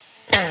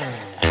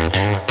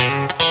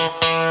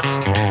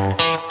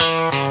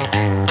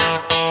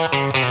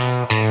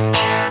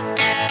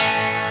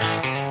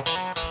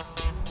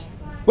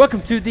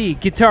Welcome to the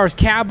Guitars,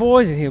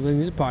 Cowboys, and Hillbilly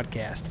Music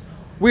Podcast.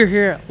 We're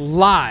here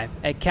live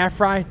at Cat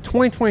Fry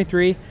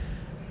 2023.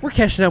 We're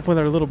catching up with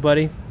our little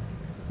buddy,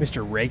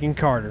 Mr. Reagon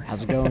Carter.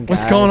 How's it going, guys?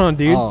 What's going on,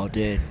 dude? Oh,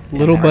 dude.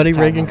 Little buddy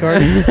Reagon Carter.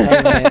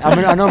 Hey, man.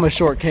 I know I'm a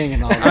short king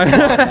and all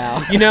that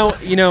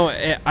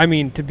now. I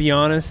mean, to be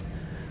honest,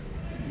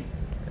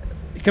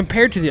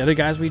 compared to the other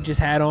guys we just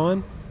had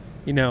on,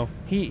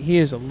 he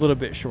is a little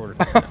bit shorter.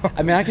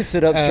 I mean, I can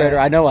sit up straighter.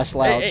 I know I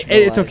slouch.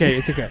 It's okay.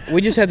 It's okay.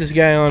 We just had this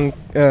guy on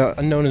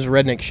known as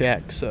Redneck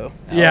Shack, so.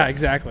 Yeah,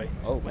 exactly.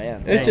 Oh,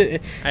 man.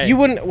 You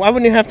wouldn't. I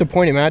wouldn't even have to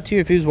point him out to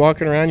you if he was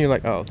walking around. You're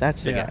like, oh,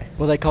 that's the guy.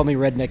 Well, they call me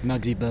Redneck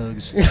Muggsy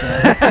Bogues.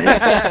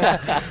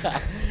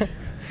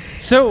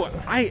 So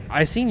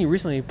I seen you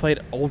recently played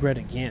Old Red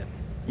again.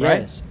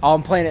 Right? Yes. Oh,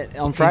 I'm playing it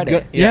on Friday.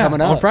 Good. Yeah,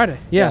 coming up. on Friday.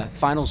 Yeah.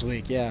 Finals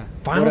week, yeah.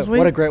 Finals week?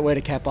 What a great way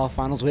to cap off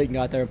finals week and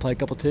go out there and play a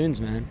couple tunes,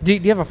 man. Do you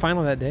have a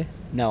final that day?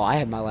 No, I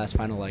had my last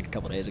final like a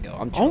couple days ago.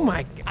 I'm Oh chilling.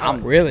 my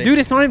God. Really? Dude,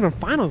 it's not even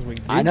finals week,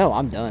 dude. I know,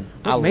 I'm done.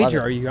 What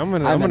major are you? I'm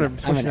gonna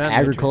switch I'm to an that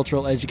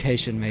agricultural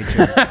education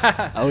major.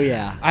 Oh,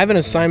 yeah. I have an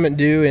assignment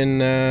due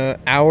in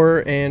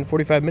hour and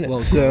 45 minutes.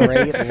 Well, so.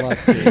 great luck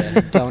to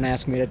you. Don't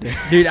ask me to do it.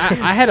 Dude,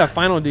 I had a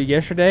final due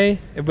yesterday,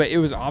 but it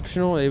was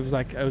optional. It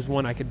was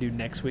one I could do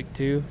next week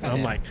too. Oh, I'm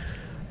yeah. like,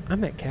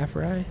 I'm at Cat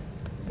Fry.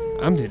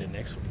 I'm doing it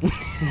next week.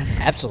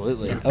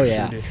 Absolutely. For Oh,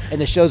 yeah. sure, dude. And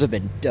the shows have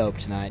been dope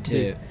tonight,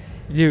 too.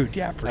 Dude,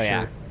 yeah, for Oh, sure.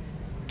 yeah.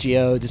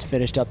 Gio just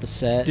finished up the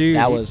set. Dude,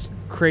 that was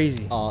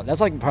crazy. that's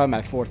like probably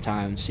my fourth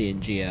time seeing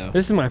Gio.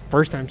 This is my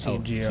first time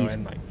seeing Gio, he's-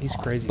 and he's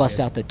crazy. Bust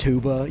good. out the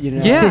tuba, you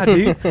know? Yeah,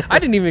 dude. I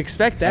didn't even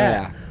expect Oh, that.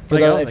 yeah.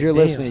 Like, I was If like, you're damn.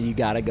 listening, you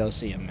got to go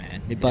see him,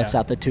 man. He busts Yeah.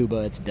 out the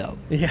tuba. It's dope.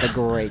 Yeah. It's a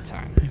great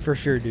time. For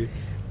sure, dude.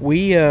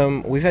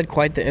 We've had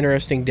quite the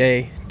interesting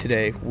day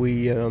today.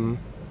 We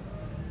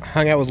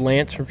hung out with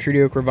Lance from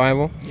Trudy Oak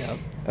Revival. Yep.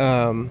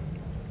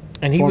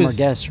 And he Former was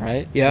guest,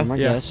 right? Yeah. Former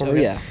Yeah. guest. Former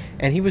Oh, guest. yeah.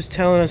 And he was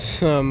telling us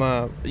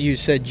some. You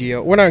said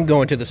Gio. We're not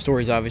going to the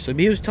stories, obviously,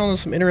 but he was telling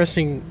us some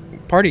interesting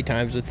party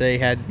times that they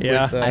had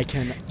Yeah. with I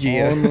can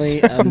Gio. only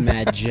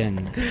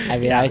imagine. I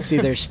mean, Yeah. I see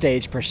their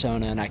stage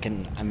persona, and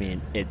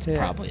it's Yeah.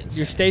 probably insane.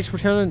 Your stage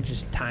persona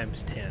just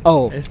times 10.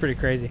 Oh. It's pretty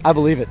crazy. I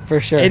believe it, for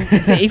sure. And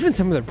even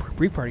some of the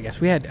pre-party guys.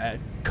 We had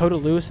Coda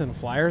Lewis and the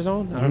Flyers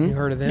on. I don't know if you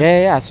heard of them.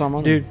 Yeah, I saw him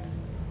on Dude,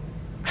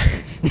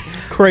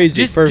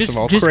 Crazy, first of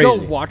all, just crazy. go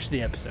watch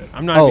the episode.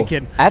 I'm not Oh, even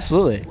kidding.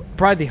 absolutely.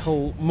 Probably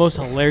the most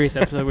hilarious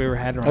episode we ever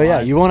had in our Oh, yeah.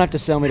 life. You won't have to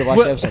sell me to watch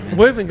the episode, man.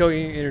 We'll even go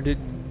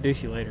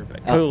introduce you later.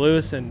 But Coda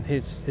Lewis and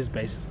his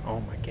bassist.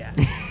 Oh, my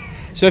God.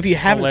 So if you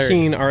haven't Hilarious.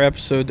 seen our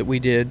episode that we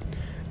did,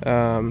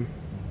 you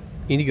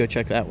need to go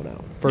check that one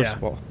out. First Yeah.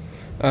 of all,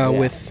 Yeah.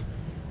 with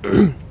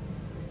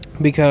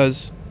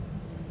because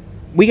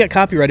we got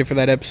copyrighted for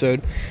that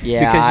episode.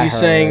 Yeah, because I you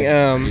sang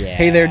heard.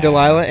 "Hey There,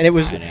 Delilah," and it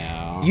was I know.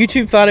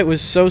 YouTube thought it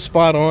was so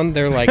spot on.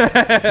 They're like,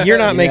 "You're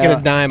not making Yeah.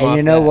 a dime And off."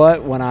 you know that.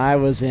 what? When I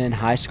was in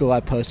high school, I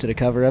posted a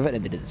cover of it,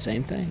 and they did the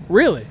same thing.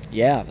 Really?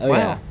 Yeah. Oh, Wow.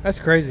 yeah. That's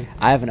crazy.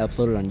 I haven't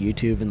uploaded on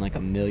YouTube in like a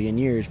million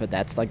years, but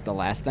that's like the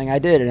last thing I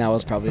did, and I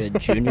was probably a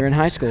junior in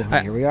high school.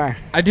 And here we are.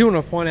 I do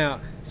want to point out,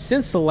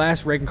 since the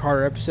last Reagan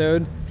Carter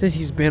episode, since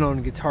he's been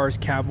on Guitars,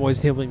 Cowboys,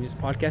 and Hillbilly Music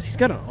Podcast, he's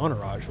got an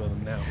entourage with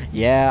him now.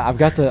 Yeah, I've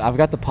got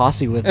the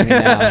posse with me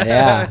now.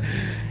 Yeah.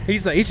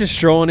 He's just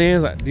strolling in.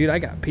 He's like, dude, I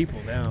got people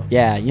now.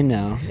 Yeah, you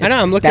know. I know.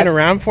 I'm looking That's-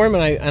 around for him,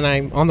 and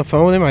I'm on the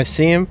phone with him. I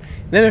see him.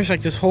 And then there's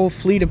like this whole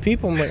fleet of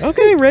people. I'm like,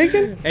 okay,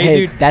 Reagan. Hey,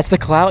 dude, that's the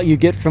clout you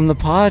get from the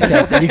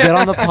podcast. You get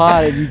on the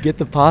pod and you get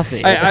the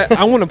posse.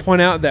 I want to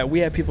point out that we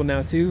have people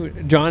now too.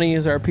 Johnny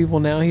is our people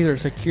now. He's our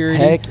security.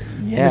 Heck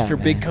yeah,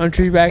 Mr. Big man.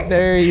 Country back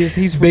there.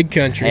 He's Big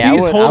country. Hey, I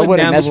he's holding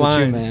wouldn't down mess the with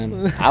you, lines.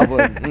 man. I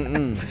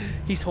wouldn't.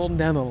 He's holding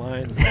down the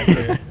lines back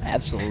there.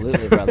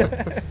 Absolutely,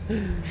 brother.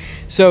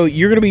 So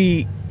you're gonna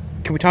be.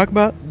 Can we talk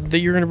about that?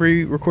 You're gonna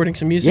be recording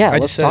some music. Yeah, I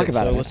let's just said talk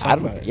about so it. Let's talk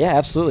about it. Yeah,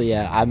 absolutely.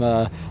 Yeah, I'm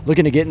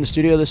looking to get in the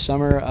studio this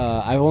summer.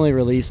 I've only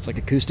released like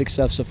acoustic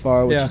stuff so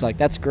far, which Yeah. is like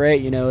that's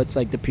great. You know, it's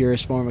like the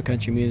purest form of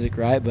country music,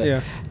 right? But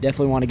Yeah.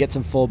 definitely want to get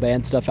some full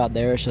band stuff out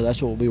there. So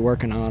that's what we'll be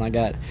working on. I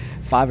got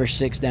 5 or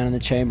 6 down in the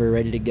chamber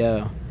ready to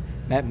go.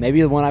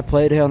 Maybe the one I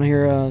played on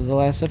here the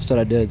last episode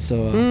I did.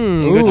 So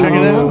Go check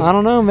it out. I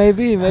don't know.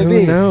 Maybe.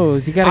 Who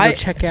knows? You gotta I- go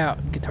check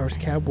out Guitars,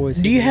 Cowboys.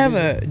 Do you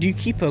Hillbilly have Music. do you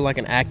keep like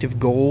an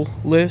active goal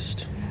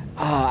list?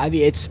 I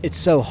mean, it's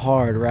so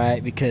hard,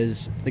 right?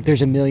 Because like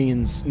there's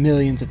millions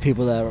of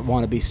people that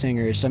want to be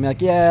singers. So I mean,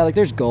 like like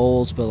there's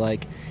goals, but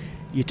like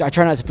I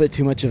try not to put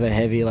too much of a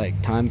heavy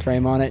like time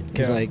frame on it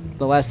because Yeah. like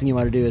the last thing you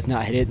want to do is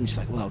not hit it and just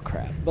like, well,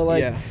 crap. But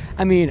like, Yeah.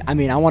 I mean,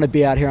 I want to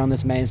be out here on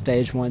this main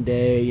stage one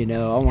day. You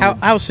know,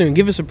 How soon?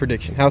 Give us a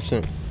prediction. How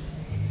soon?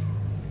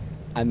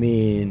 I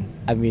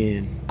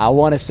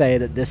want to say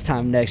that this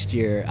time next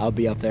year I'll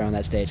be up there on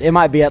that stage. It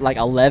might be at like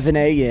 11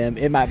 a.m.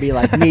 It might be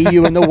like me,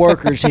 you, and the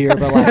workers here,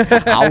 but like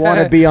I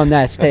want to be on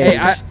that stage.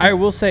 Hey, I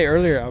will say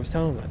earlier, I was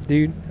telling him,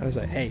 dude, I was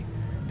like, hey,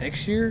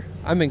 next year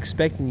I'm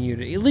expecting you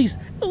to at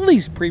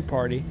least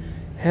pre-party.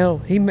 Hell,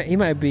 he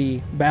might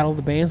be Battle of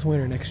the Bands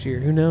winner next year.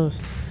 Who knows?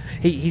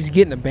 he's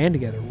getting a band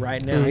together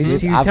right now. He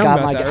was I've telling got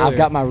me about that I've earlier.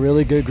 got my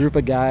really good group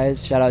of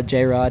guys. Shout out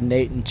J-Rod,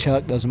 Nate, and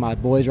Chuck. Those are my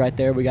boys right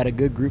there. We got a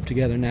good group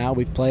together now.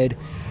 We've played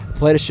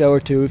a show or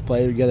two. We've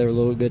played together a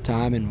little good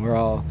time, and we're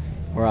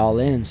all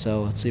in.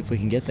 So let's see if we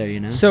can get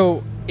there.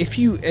 So if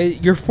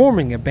you're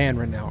forming a band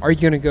right now, are you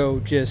gonna go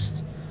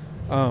just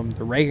the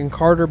Reagan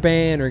Carter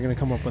band, or are you gonna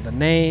come up with a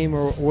name,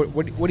 or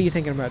what are you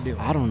thinking about doing?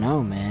 I don't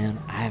know, man.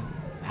 I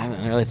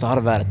haven't really thought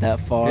about it that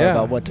far Yeah.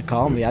 about what to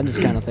call me. I'm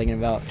just kind of thinking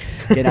about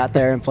getting out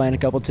there and playing a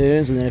couple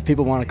tunes, and then if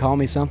people want to call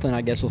me something,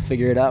 I guess we'll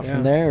figure it out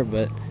from there.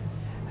 But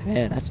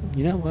man,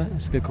 you know what?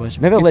 That's a good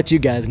question. Maybe I'll let you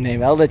guys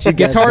name it. I'll let you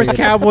guys. Guitars,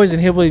 figure it out. Cowboys,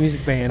 and Hillbilly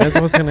Music Band. That's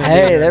what's gonna.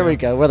 Hey, there we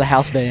go. We're the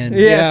house band.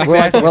 Yeah,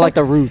 we're like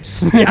the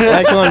Roots.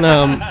 Like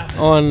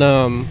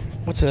on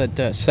what's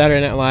that,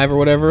 Saturday Night Live or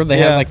whatever, they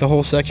have like the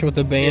whole section with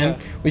the band.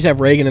 Yeah. We just have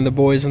Reagan and the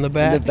boys in the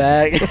back. In the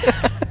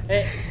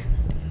back.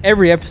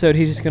 Every episode,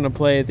 he's just gonna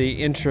play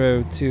the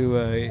intro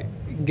to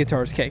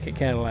Guitars,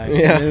 Cadillacs,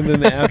 Yeah. and then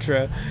the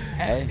outro.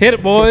 Hey. Hit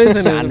it, boys! And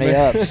Sign then me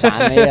up.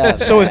 Sign me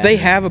up. So if man. they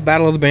have a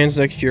Battle of the Bands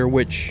next year,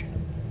 which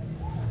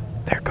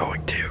they're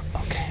going to,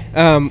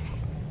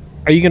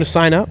 are you going to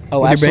sign up? Oh,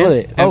 with your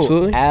absolutely. band?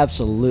 Absolutely. Oh,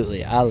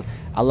 absolutely.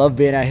 I love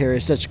being out here.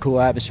 It's such a cool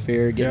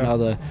atmosphere, getting all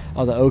the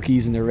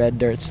Okies and the red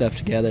dirt stuff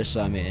together. So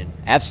I mean,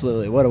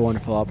 absolutely, what a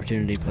wonderful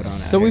opportunity to put on.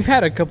 So out we've here.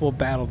 had a couple of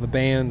Battle of the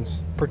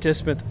Bands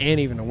participants and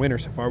even a winner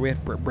so far. We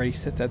had Brady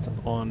Stetson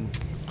on,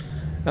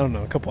 I don't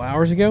know, a couple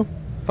hours ago.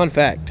 Fun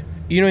fact.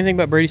 You know anything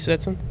about Brady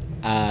Stetson?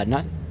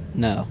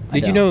 No.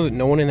 Did you know that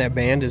no one in that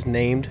band is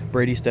named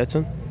Brady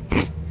Stetson?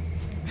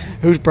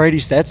 Who's Brady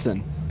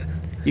Stetson?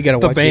 You got to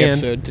The watch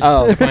band. the episode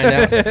to find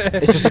out.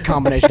 It's just a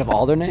combination of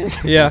all their names.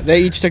 Yeah.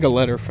 They each took a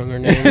letter from their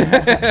name.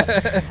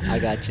 I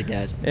got you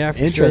guys. Yeah, for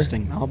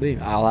Interesting.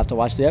 I'll have to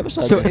watch the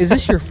episode. So is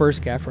this your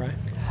first Calf Fry?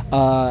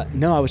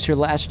 No, I was here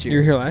last year. You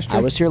were here last year?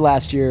 I was here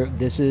last year.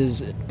 This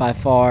is by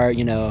far,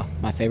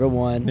 my favorite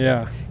one.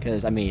 Yeah.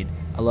 Because,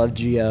 I love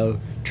Geo.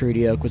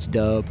 Trudy Oak was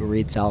dope.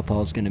 Reed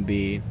Southall is going to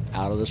be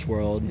out of this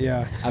world.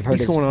 Yeah. I've heard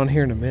He's going on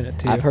here in a minute,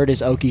 too. I've heard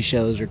his Okie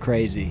shows are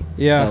crazy.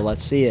 Yeah. So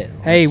let's see it.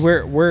 Hey,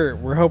 Let's-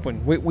 we're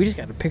hoping. We just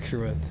got a picture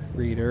with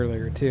Reed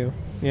earlier, too.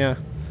 Yeah.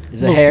 Is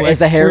the hair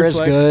as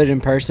flex. good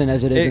in person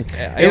as it is? It- in,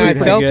 it was I pretty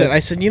felt good. it. I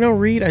said,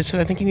 Reed, I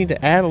think you need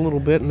to add a little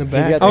bit in the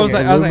back. got some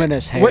I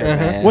voluminous hair, what,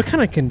 man. what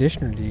kind of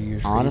conditioner do you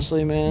use? Reed?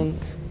 Honestly, man,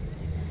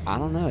 I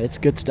don't know. It's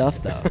good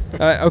stuff, though.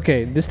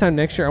 Okay, this time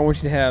next year, I want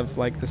you to have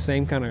like the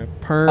same kind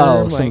of perm.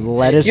 Oh, like, some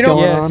lettuce You know,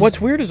 going yes. on.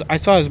 what's weird is I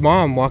saw his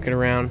mom walking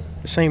around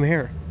the same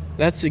hair.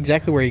 That's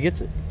exactly where he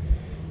gets it.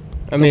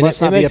 I So mean, it must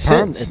it not be a makes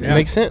perm. sense. It It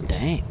makes sense.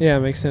 Dang, Yeah,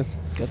 it makes sense.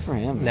 good for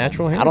him. man.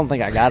 Natural hair. I don't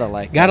think I got it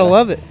like Gotta that.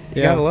 love it.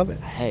 You Yeah. gotta love it.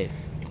 Hey,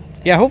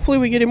 Yeah, hopefully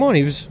we get him on.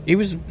 He was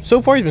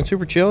so far he's been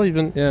super chill. He's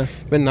been Yeah.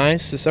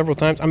 nice several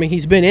times. I mean,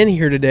 he's been in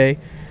here today.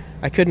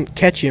 I couldn't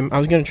catch him. I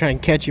was gonna try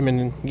and catch him, and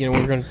then,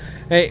 we're gonna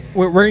Hey,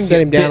 we're gonna Set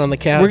get him down on the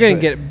couch, We're gonna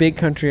but- get Big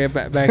Country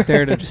back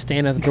there to just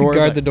stand at the door.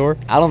 guard the door.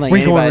 I don't think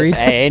We going, anybody. Reed?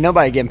 Hey, ain't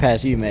nobody getting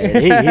past you, man.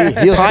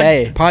 He'll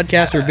stay.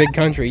 Podcast or big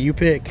country, you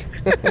pick.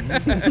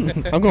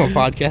 I'm going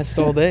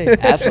podcast all day.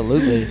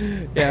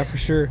 Absolutely. Yeah, for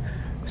sure.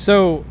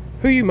 So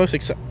Who are you most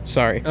excited?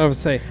 Sorry. I would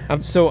say.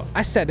 So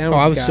I sat down. Oh, with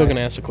I a was guy. still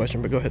gonna ask the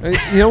question, but go ahead.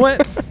 You know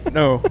what?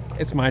 No,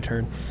 it's my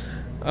turn.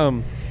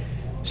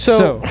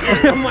 So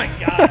oh my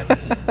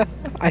god.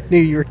 I knew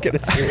you were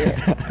gonna say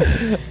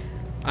it.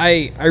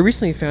 I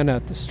recently found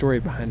out the story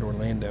behind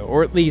Orlando,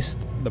 or at least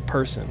the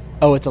person.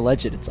 Oh, it's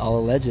alleged. It's all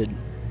alleged.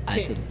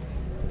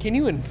 Can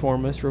you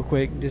inform us real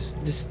quick?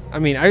 Just I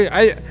mean,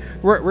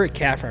 we're at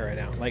Cafe right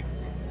now.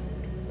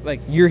 Like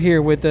you're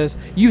here with us.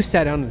 You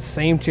sat down in the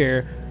same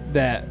chair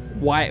that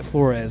Wyatt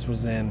Flores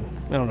was in.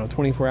 I don't know,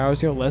 24 hours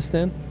ago, less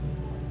than.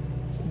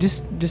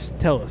 Just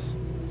tell us.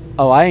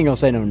 Oh, I ain't gonna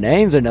say no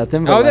names or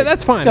nothing. But Oh, like,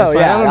 that's fine. No, That's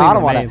fine. yeah, I don't I need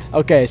don't no want names. to.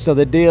 Okay, so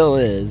the deal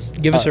is.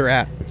 Give us a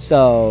rap.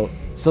 So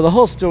the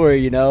whole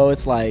story,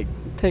 it's like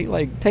take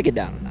it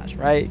down a notch,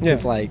 right? Yeah.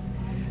 It's like,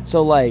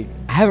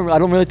 I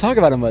don't really talk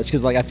about it much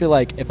because I feel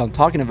like if I'm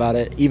talking about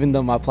it, even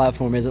though my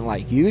platform isn't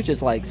like huge,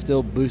 it's like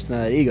still boosting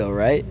that ego,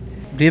 right?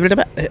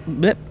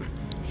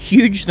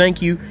 Huge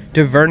thank you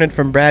to Vernon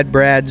from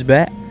Brad's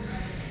Bat.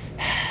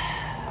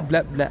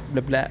 Blah blah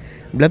blah blah.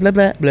 Blah blah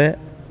blah blah.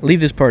 Leave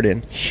this part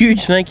in.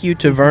 Huge thank you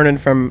to Vernon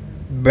from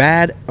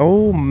Brad.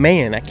 Oh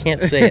man, I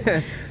can't say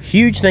it.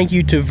 Huge thank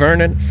you to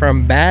Vernon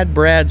from Bad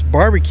Brad's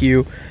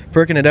Barbecue for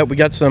hooking it up. We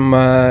got some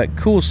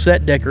cool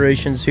set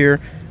decorations here.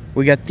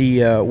 We got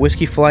the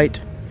whiskey flight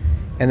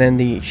and then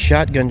the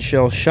shotgun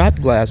shell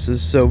shot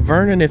glasses. So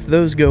Vernon, if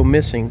those go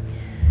missing,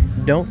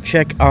 don't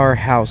check our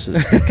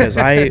houses because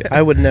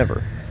I would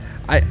never.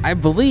 I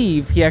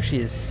believe he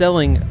actually is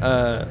selling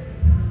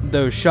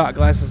those shot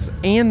glasses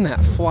and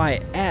that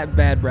flight at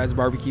Bad Brad's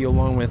Barbecue,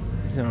 along with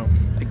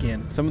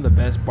again some of the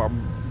best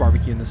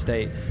barbecue in the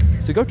state.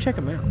 So go check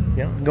them out.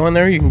 Yeah, go in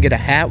there. You can get a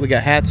hat. We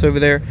got hats over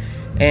there.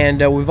 And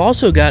we've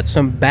also got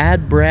some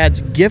Bad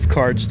Brad's gift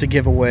cards to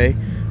give away.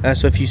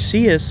 So if you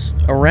see us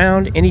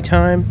around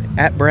anytime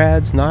at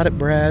Brad's, not at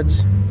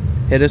Brad's,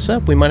 hit us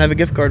up. We might have a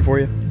gift card for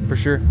you. For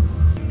sure.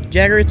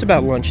 Jagger, it's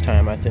about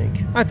lunchtime, I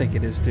think. I think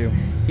it is too.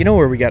 You know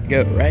where we got to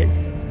go, right?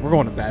 We're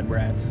going to Bad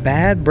Brad's.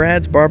 Bad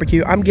Brad's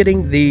Barbecue. I'm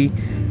getting the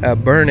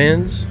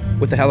burn-ins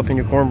with the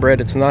jalapeno cornbread.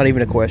 It's not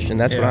even a question.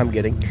 That's what Yeah. I'm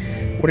getting.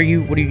 What are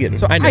you getting?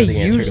 So I know the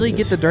answer to usually get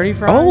this. the dirty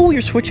fries. Oh,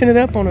 you're switching it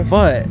up on us.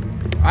 But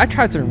I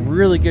tried some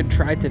really good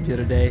tri-tip the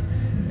other day,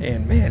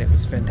 and man, it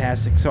was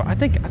fantastic. So I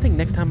think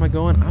next time I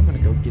go in, I'm gonna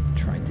go get the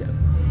tri-tip.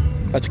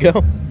 Let's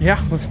go.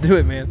 Yeah, let's do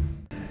it,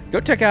 man. Go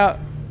check out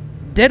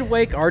Dead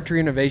Wake Archery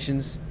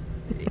Innovations.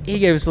 He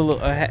gave us a little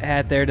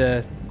hat there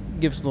to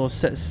give us a little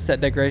set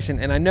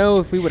decoration. And I know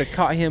if we would have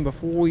caught him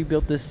before we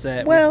built this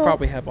set, we'd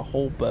probably have a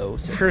whole bow.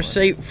 For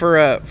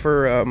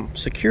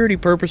security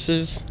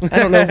purposes, I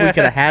don't know if we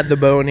could have had the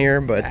bow in here,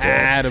 but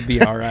it'll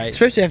be all right.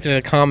 especially after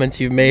the comments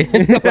you've made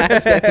in the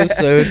last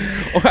episode.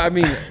 Well, I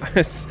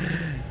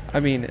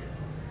mean,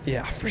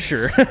 yeah, for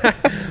sure.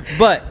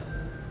 But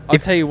I'll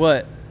tell you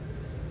what,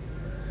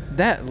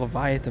 that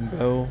Leviathan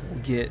bow will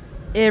get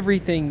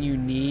everything you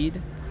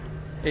need.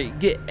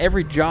 Get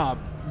every job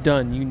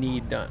done you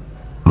need done.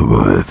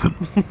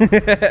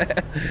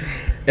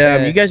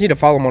 You guys need to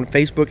follow them on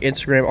Facebook,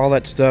 Instagram, all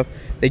that stuff.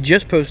 They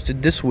just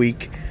posted this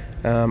week.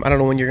 I don't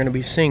know when you're going to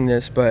be seeing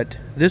this, but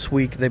this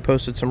week they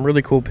posted some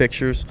really cool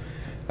pictures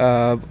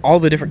of all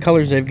the different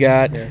colors they've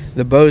got,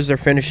 the bows they're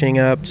finishing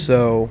up.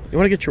 So you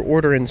want to get your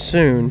order in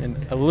soon.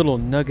 And a little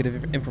nugget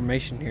of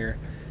information here.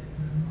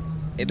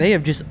 They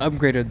have just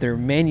upgraded their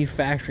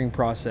manufacturing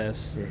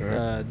process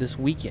this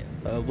weekend.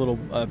 A little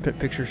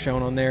picture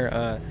shown on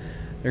there.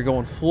 They're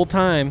going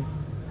full-time.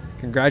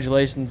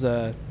 Congratulations,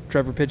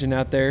 Trevor Pigeon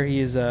out there. He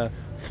is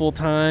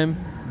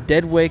full-time.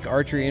 Dead Wake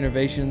Archery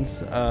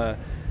Innovations.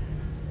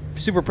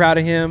 Super proud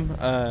of him.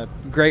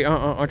 Great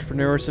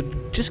entrepreneur. So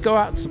just go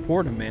out and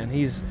support him, man.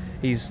 He's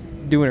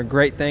doing a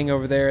great thing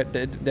over there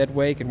at Dead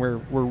Wake, and we're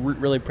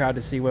really proud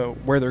to see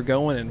where they're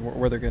going and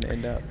where they're going to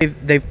end up.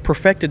 They've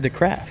perfected the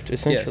craft,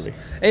 essentially. Yes.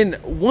 And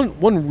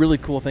one really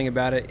cool thing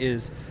about it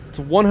is it's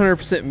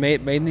 100%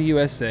 made in the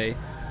USA,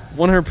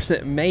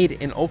 100% made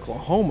in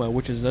Oklahoma,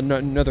 which is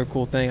another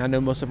cool thing. I know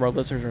most of our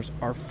listeners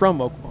are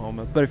from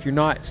Oklahoma, but if you're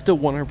not, it's still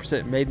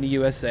 100% made in the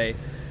USA.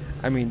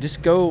 I mean,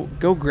 just go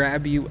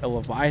grab you a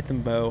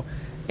Leviathan bow,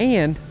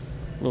 and a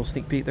little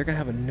sneak peek, they're going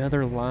to have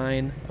another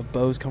line of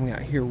bows coming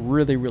out here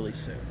really, really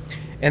soon.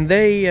 And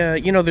they,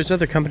 there's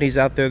other companies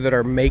out there that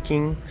are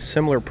making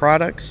similar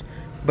products,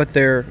 but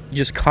they're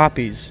just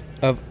copies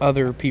of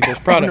other people's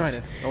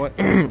products.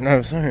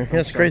 No, sorry.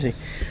 That's crazy.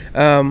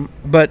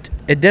 But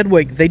at Dead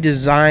Wake, they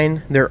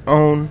design their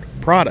own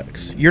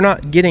products. You're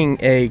not getting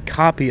a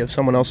copy of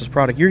someone else's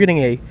product. You're getting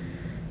a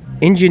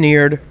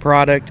engineered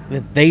product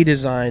that they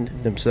designed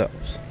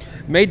themselves.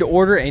 Made to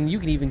order, and you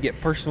can even get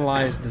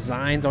personalized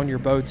designs on your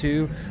bow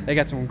too. They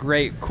got some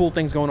great cool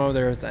things going on over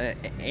there. It's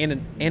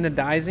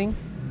anodizing,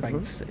 if I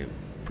can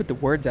put the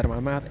words out of my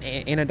mouth.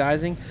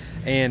 Anodizing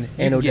and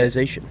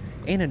Anodization.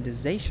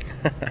 Anodization.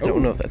 I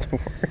don't know if that's a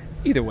word.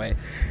 Either way,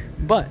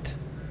 but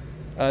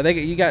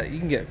you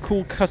can get a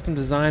cool custom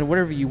design,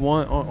 whatever you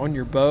want on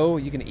your bow.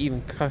 You can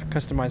even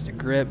customize the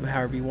grip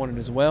however you want it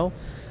as well.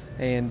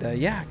 And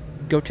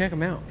go check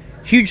them out.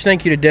 Huge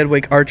thank you to Dead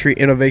Wake Archery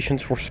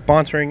Innovations for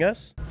sponsoring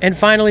us. And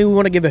finally, we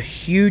want to give a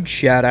huge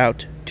shout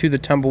out to the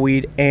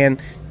Tumbleweed and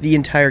the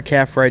entire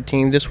Calf Ride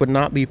team. This would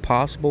not be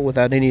possible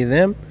without any of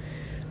them.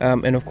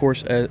 And of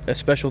course, a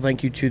special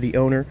thank you to the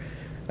owner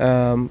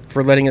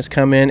for letting us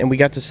come in, and we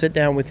got to sit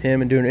down with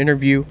him and do an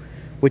interview,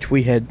 which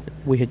we had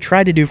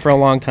tried to do for a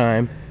long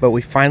time, but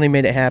we finally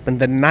made it happen.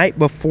 The night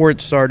before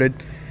it started,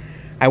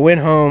 I went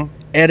home,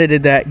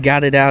 edited that,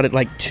 got it out at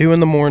like 2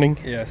 in the morning.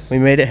 Yes. We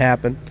made it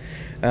happen.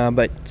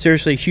 But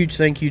seriously, huge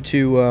thank you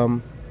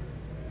to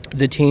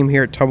the team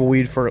here at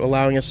Tumbleweed for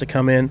allowing us to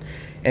come in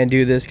and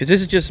do this, because this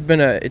has just been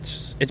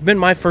it's been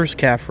my first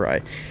calf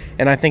ride,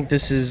 and I think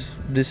this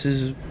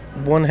is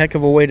one heck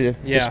of a way to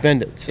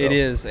spend it. So. It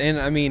is.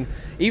 And I mean,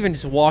 even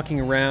just walking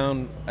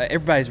around,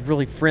 everybody's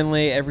really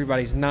friendly,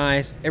 everybody's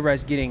nice,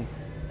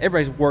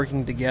 everybody's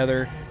working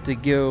together to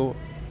go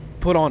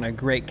put on a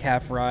great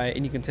calf ride,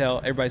 and you can tell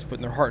everybody's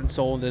putting their heart and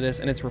soul into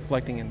this, and it's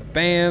reflecting in the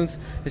bands,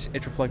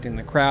 it's reflecting in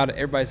the crowd.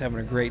 Everybody's having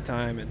a great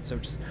time, and so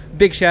just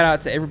big shout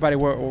out to everybody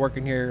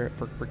working here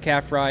for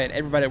calf ride, and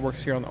everybody that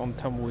works here on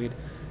Tumbleweed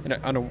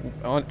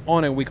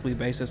on a weekly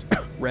basis.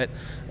 Rhett,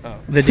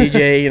 the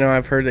DJ,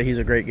 I've heard that he's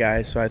a great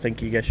guy, so I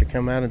think you guys should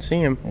come out and see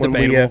him when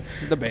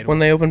when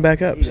they open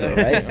back up. So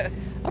Right?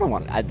 I don't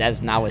want.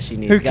 That's not what she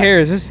needs. who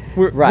cares?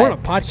 We're on a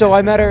podcast. So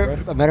I met now, her.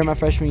 bro. I met her my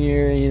freshman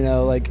year.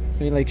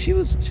 She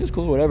was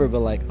cool or whatever. But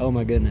like, oh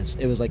my goodness,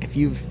 it was like if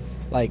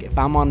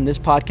I'm on this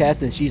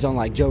podcast and she's on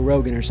like Joe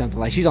Rogan or something,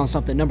 like she's on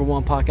something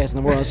 #1 podcast in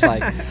the world. It's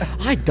like,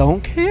 I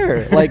don't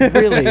care. Like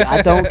really,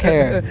 I don't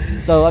care.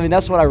 So I mean,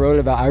 that's what I wrote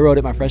about. I wrote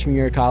it my freshman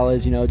year of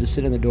college. Just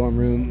sit in the dorm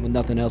room with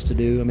nothing else to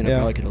do. I mean, I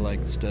probably could have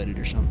like studied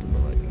or something,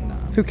 but like, nah.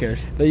 Who cares?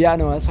 But yeah,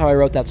 no, that's how I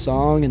wrote that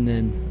song. And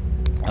then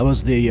that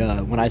was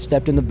when I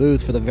stepped in the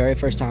booth for the very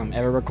first time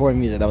ever recording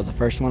music. That was the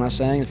first one I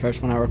sang, the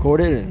first one I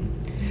recorded, and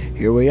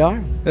here we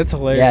are. That's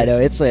hilarious. Yeah, no,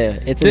 it's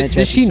an interesting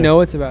Does she story. know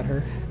it's about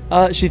her?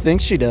 She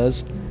thinks she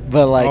does,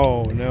 But like,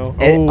 Oh no.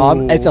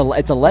 it's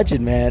a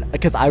legend, man.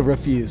 Because I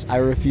refuse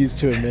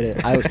to admit it.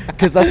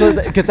 Because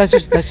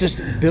that's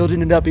just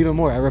building it up even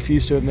more. I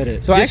refuse to admit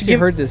it. So I Just actually give-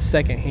 heard this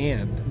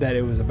secondhand that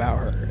it was about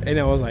her, and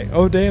I was like,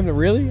 "Oh damn,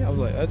 really?" I was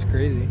like, "That's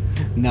crazy."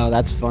 No,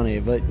 that's funny.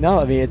 But no,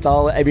 I mean, it's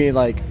all. I mean,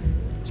 like,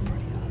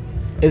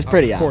 it's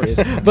pretty Of course.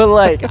 obvious. But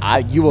like,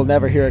 you will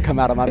never hear it come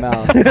out of my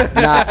mouth.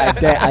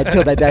 Not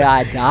until the day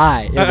I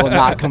die. It will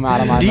not come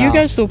out of my mouth. Do you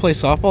guys still play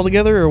softball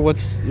together, or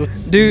what's?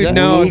 Dude, is that-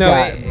 no. we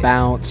got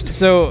bounced.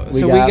 So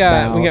We we got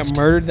got bounced.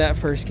 murdered that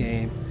first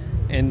game,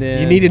 and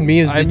then You needed me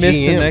as the I missed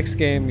the GM. next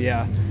game.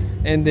 Yeah,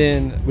 and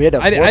then We had to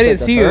I forfeit didn't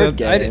the see third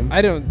you. game.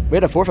 I don't. We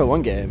had to forfeit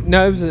one game.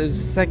 No, it was the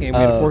second game. We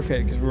had to Oh.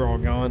 forfeit because we were all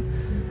gone,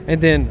 and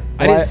then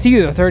I Well, didn't see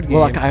you the third game.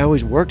 Well, like I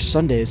always worked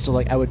Sundays, so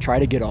like I would try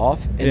to get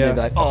off, and Yeah. they'd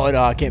be like, "Oh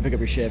no, I can't pick up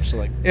your shift." So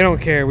like I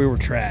don't care. We were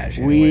trash.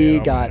 Anyway, we it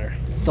don't got matter.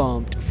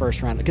 thumped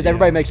first round because Yeah.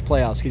 everybody makes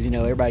playoffs because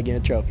everybody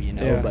getting a trophy,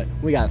 Yeah. But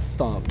we got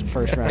thumped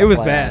first round. It was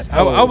playoffs. bad.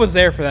 Oh, I was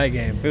there for that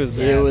game. It was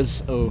bad. It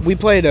was. Oh, We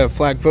played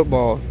flag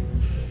football,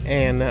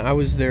 and I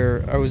was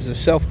there. I was the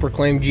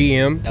self-proclaimed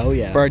GM oh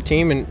yeah. for our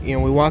team, and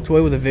we walked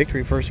away with a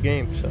victory first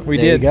game. So We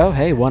there did. you go.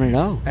 Hey,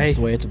 1-0. That's Hey.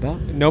 the way it's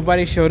about.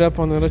 Nobody showed up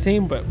on the other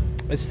team, but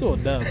it's still a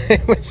dub.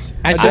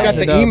 I still got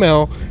did. the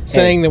email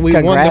saying that we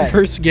won the congrats.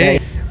 first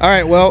game. Hey. All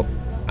right, well,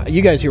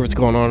 you guys hear what's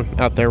going on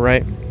out there,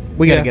 right?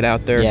 We got to Yeah. get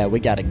out there. Yeah, we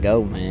gotta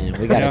go, man.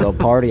 We gotta Yeah. go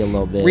party a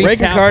little bit. Reach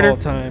Reagan out Carter. all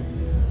the time.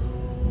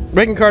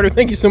 Reagan Carter,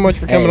 thank you so much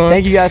for Hey, coming on.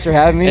 thank you guys for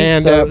having me.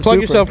 And So, plug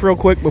super. yourself real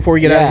quick before we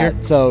get out of here.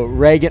 So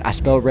Reagan, I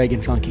spelled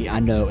Reagan funky. I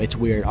know it's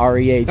weird.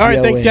 Reagon. All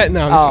right, thank you.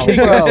 No, I'm just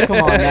kidding. Bro, come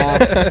on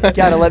now.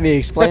 Gotta let me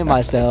explain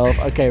myself.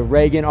 Okay,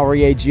 Reagan,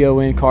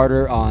 Reagon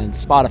Carter on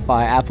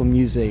Spotify, Apple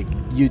Music,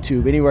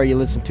 YouTube, anywhere you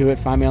listen to it.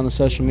 Find me on the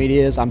social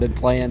medias. I've been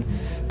playing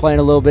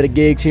a little bit of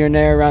gigs here and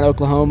there around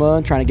Oklahoma,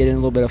 and trying to get in a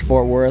little bit of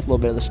Fort Worth, a little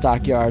bit of the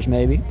Stockyards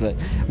maybe. But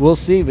we'll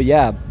see. But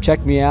yeah,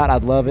 check me out.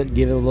 I'd love it.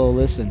 Give it a little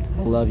listen.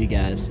 I love you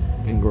guys.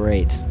 Been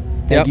great.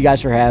 Thank Yep. you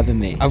guys for having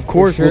me. Of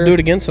course, sure. we'll do it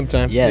again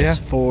sometime. Yes,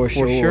 Yeah, for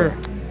For sure.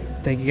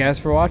 Thank you guys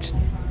for watching.